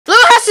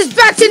is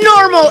back to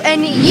normal,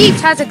 and Yeeps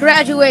has a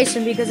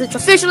graduation because it's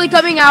officially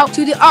coming out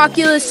to the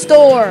Oculus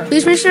store.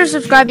 Please make sure to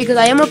subscribe because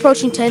I am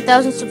approaching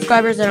 10,000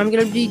 subscribers and I'm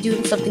going to be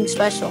doing something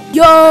special.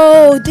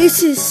 Yo,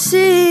 this is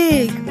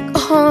sick.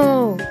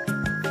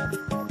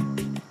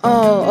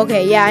 Oh,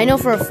 okay, yeah, I know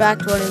for a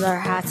fact one of our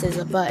hats is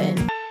a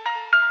button.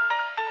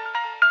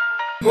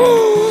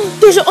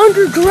 There's an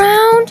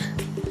underground?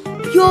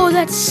 Yo,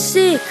 that's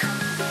sick.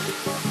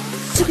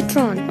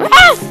 Ticketron.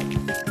 Ah!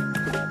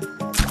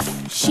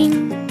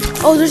 Shing.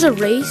 Oh, there's a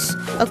race?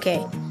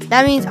 Okay,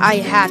 that means I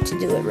have to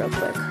do it real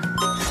quick.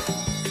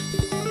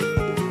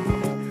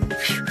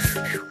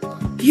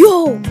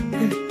 Yo!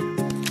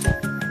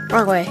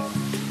 Wrong way.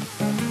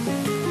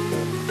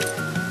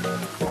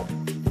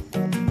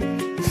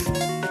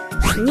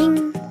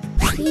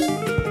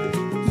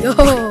 Yo!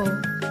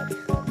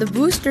 The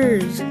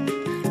boosters!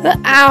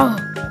 Ow!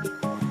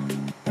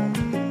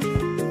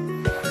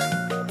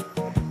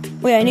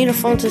 Wait, I need a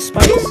phone to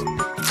spice.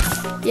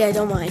 Yeah,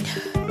 don't mind.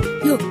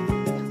 Yo!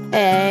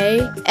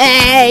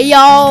 Hey,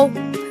 yo!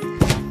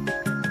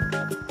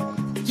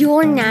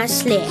 You're not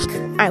slick.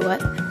 Alright,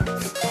 what?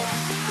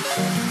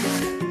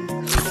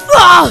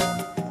 Ah!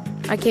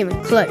 I came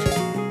in clutch.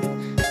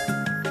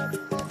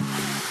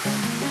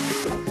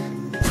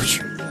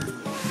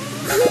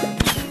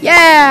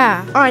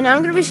 Yeah! Alright, now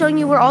I'm gonna be showing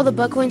you where all the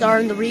bug coins are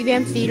in the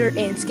Revamped Theater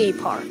and skate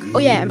park. Oh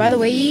yeah, and by the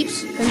way,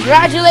 Yeeps,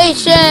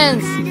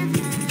 congratulations!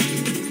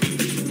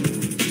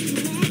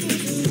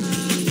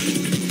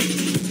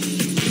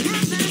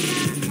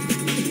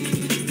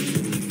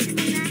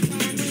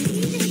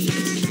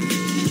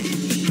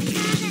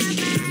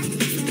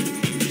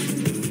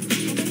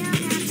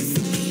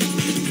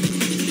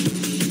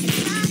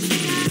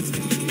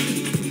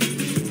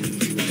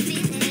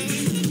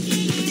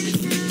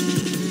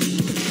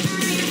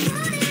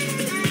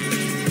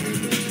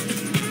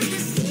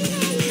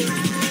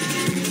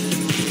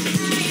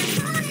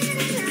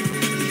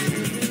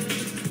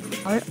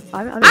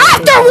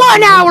 After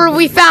 1 hour,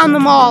 we found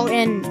them all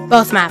in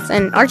both maps,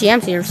 and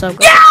RGM's here, so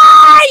good.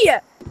 Yay!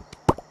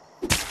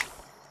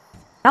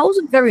 That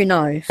wasn't very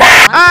nice.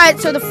 Alright,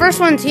 so the first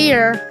one's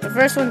here. The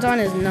first one's on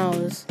his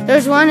nose.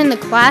 There's one in the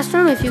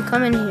classroom. If you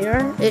come in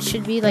here, it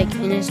should be like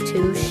in his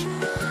touche.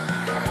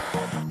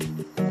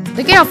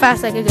 Look at how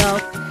fast I could go.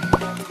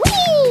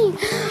 Whee!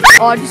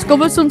 Oh, I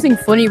discovered something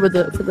funny with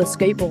for the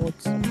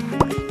skateboards.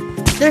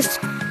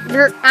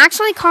 They're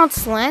actually called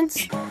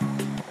sleds.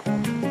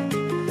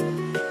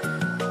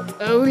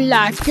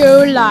 Hola,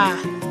 hola.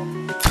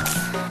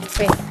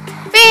 Wait.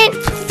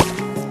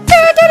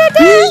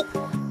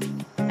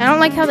 I don't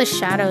like how the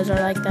shadows are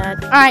like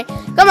that. Alright,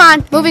 come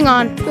on, moving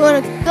on. You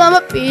wanna come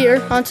up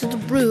here onto the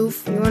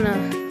roof. You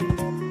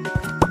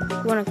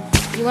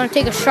wanna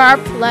take a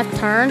sharp left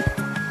turn,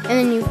 and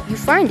then you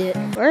find it.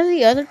 Where's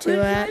the other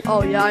two at?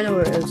 Oh yeah, I know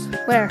where it is.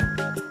 Where?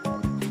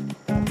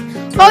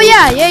 Oh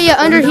yeah,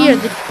 under here,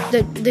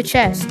 the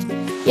chest.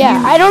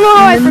 Yeah, I don't know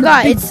how I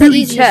forgot. It's the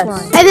easiest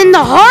one. And then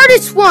the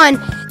hardest one,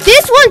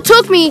 this one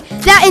took me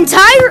that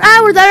entire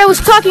hour that I was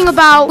talking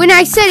about when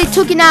I said it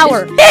took an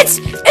hour. It's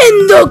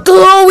in the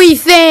glowy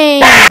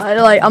thing!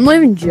 I'm not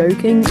even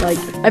joking. Like,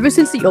 ever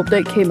since the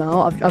update came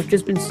out, I've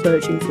just been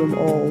searching for them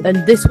all.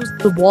 And this was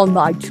the one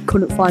that I just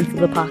couldn't find for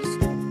the past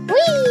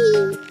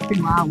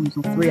 2 hours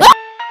or 3 hours.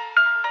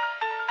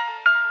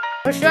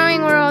 We're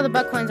showing where all the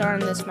bug coins are on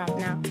this map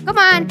now. Come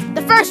on!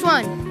 The first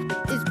one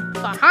is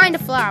behind a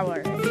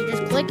flower. If you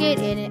just click it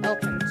and it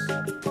opens.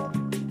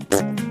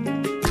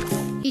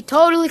 He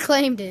totally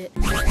claimed it.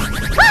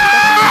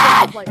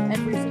 Ah! Like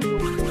every single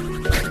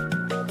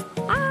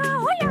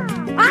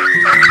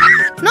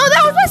No,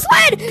 that was my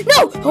sled!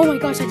 No! Oh my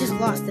gosh, I just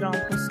lost it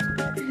almost.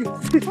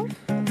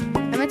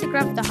 I meant to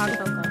grab the hot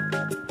cocoa.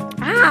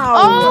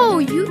 Ow!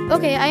 Oh,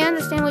 okay, I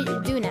understand what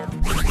you do now.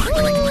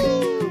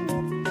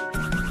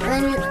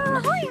 And then you...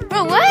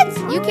 Bro, what?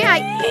 You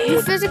can't...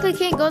 You physically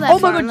can't go that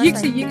far. Oh my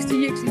god,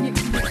 Yeeksy.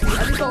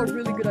 I just got a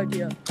really good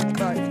idea.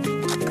 Right.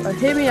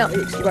 Hear me out,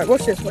 Yeeksy. Right,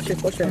 watch this.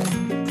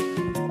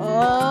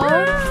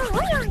 Oh.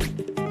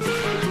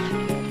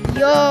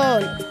 Yo.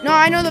 No,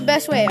 I know the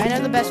best way. I know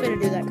the best way to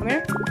do that. Come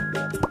here.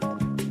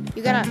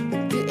 You gotta...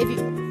 If you...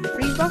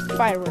 Freeze off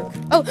firework.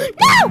 Oh,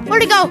 no!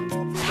 Where'd it go?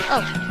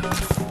 Oh.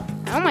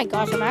 Oh my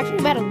gosh, I'm actually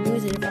about to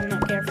lose it if I'm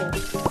not careful.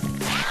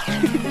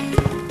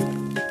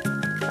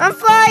 I'm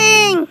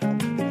flying!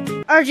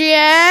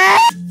 RGS!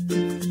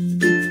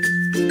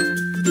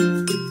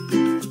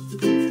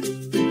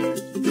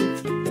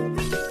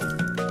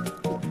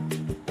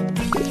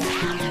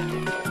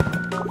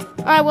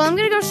 Alright, well, I'm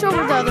gonna go show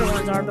where the other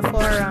ones are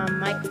before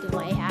my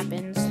delay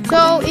happens.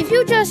 So, if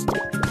you just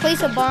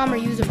place a bomb or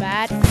use a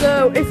bat.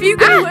 So, if you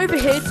go over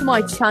here to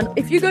my channel,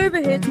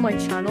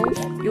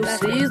 you'll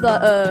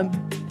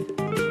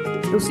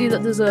see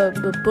that there's a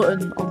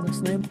button on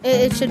this name.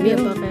 It should be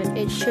above it.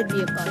 It should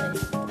be above it.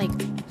 Like,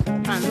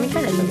 let me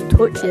try to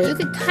touch it. You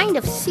could kind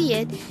of see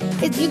it.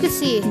 You could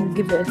see.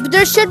 Give it.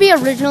 There should be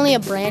originally a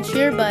branch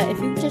here, but if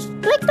you just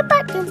click the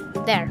button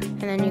there,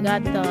 and then you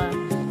got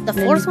the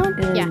fourth one.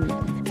 Yeah.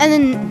 And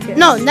then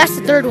no, that's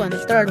the third one.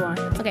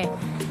 Okay.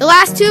 The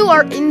last two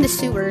are in the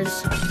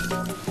sewers.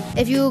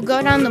 If you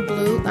go down the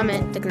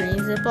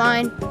green zip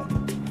line,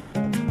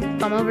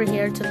 come over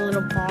here to the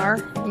little bar,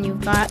 and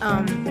you've got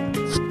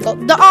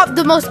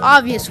the most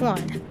obvious one.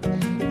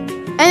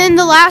 And then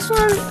the last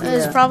one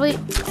is probably,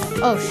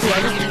 oh shoot,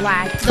 I just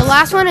lagged. The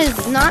last one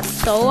is not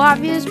so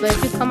obvious, but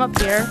if you come up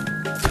here,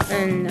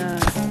 and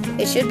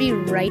it should be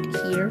right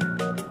here.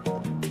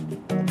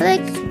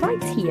 Like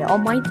right here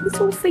on my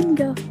little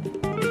finger.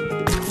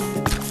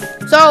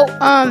 So,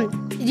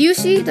 do you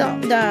see the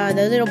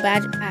little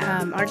badge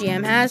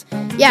RGM has?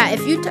 Yeah,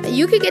 if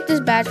you could get this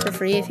badge for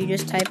free if you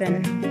just type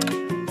in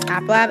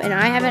App Lab, and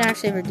I haven't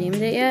actually redeemed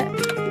it yet.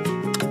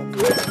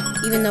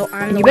 Even though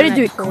I'm the one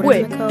that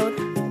coded in the code.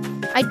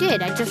 I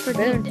did. I just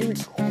redeemed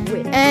it.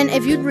 And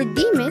if you'd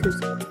redeem it,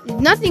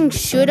 nothing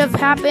should have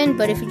happened.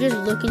 But if you just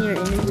look in your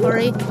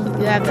inventory,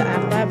 you have the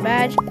App Lab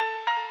badge.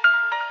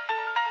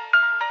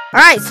 All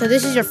right. So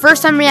this is your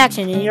first time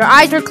reaction, and your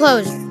eyes are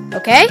closed.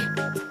 Okay?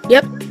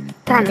 Yep.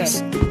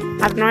 Promise. Okay.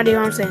 I have no idea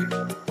what I'm saying.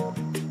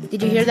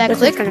 Did you hear that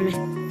click? In front of me.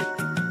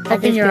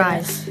 Open your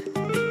eyes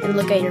and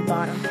look at your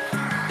bottom.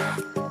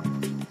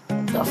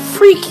 The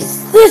freak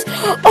is this?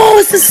 Oh,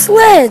 it's the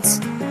sleds.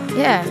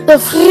 Yeah. The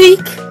freak.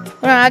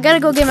 Alright, I gotta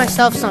go get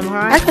myself some,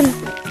 alright?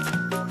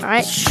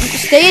 Alright,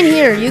 stay in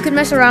here. You can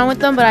mess around with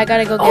them, but I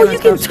gotta go get myself you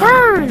can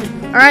turn.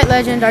 Alright,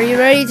 Legend, are you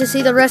ready to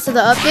see the rest of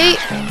the update?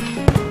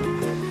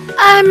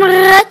 I'm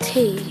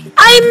ready.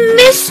 I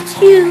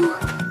missed you.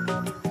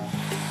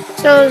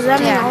 So does that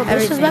mean all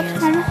this is back to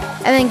normal?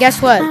 And then guess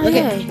what? Look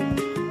at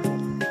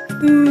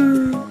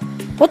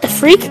what the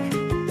freak?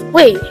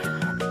 Wait.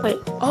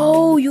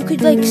 Oh, you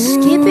could like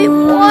skip it.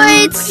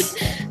 What?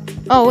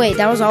 Oh wait,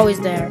 that was always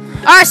there.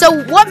 Alright,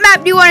 so what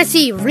map do you want to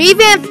see?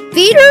 Revamped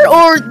Theater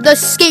or the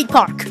skate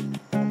park?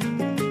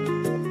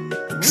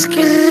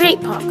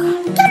 Skate park.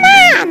 Come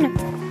on!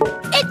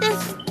 It's the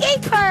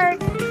skate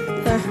park!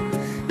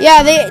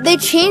 Yeah, they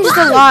changed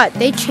a lot.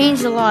 They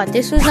changed a lot.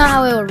 This was not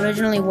how it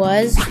originally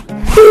was.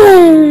 Are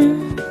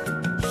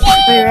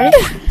you ready?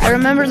 I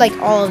remember like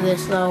all of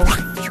this though.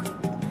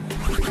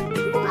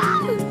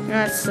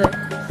 That's sick.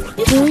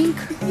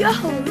 Yo,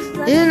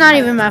 this is not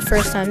even my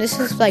first time. This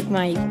is like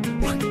my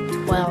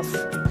 12th.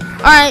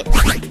 Alright.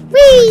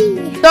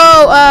 Whee!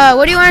 So,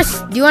 what do you want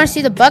to... Do you want to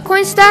see the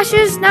Buckcoin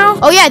stashes now?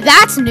 Oh, yeah,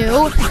 that's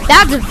new.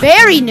 That's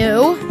very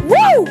new.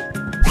 Woo!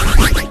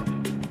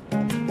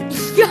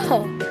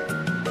 Yo!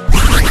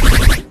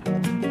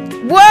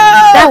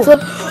 Whoa! That's what...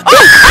 Oh,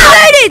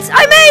 I made it!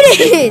 I made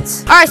it!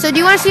 Alright, so do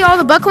you want to see all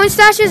the Buckcoin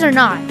stashes or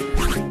not?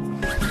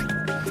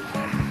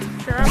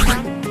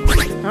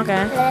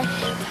 Okay.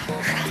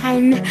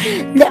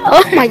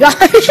 Oh my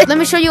gosh. Let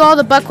me show you all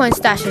the Buckcoin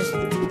stashes.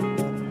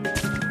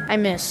 I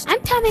missed. I'm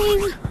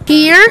coming.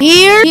 Here.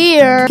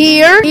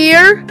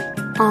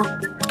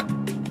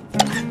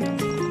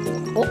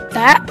 Oh,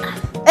 that.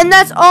 And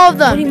that's all of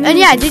them. And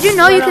yeah, did you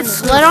know you could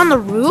sled on the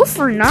roof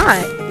or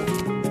not?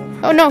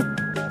 Oh no.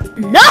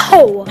 No!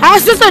 How am I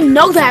supposed to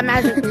know that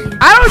magically?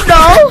 I don't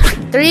know.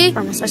 3,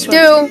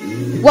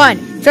 2,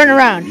 1. Turn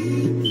around.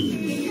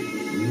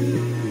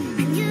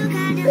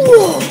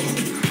 Whoa.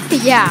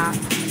 Yeah.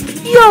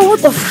 Yo, what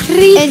the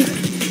freak? And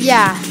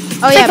yeah.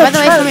 Oh yeah, by the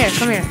way,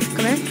 come here.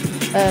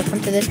 Come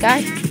to this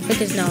guy. Click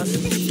his nose.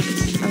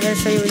 I'm gonna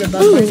show you where the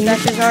Buckcoin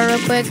stashes are real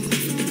quick.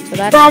 So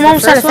that's I'm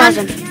almost at the first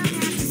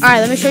 1,000.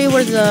 Alright, let me show you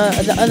where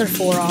the other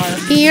 4 are.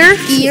 Here,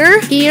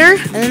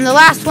 and then the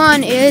last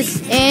one is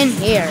in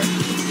here.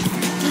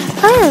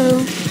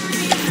 Oh.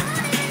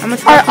 How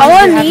much all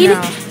I need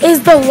is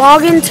the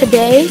login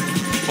today,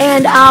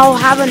 and I'll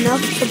have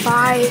enough to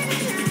buy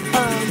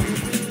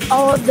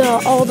all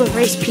the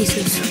race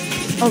pieces.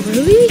 Oh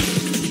really?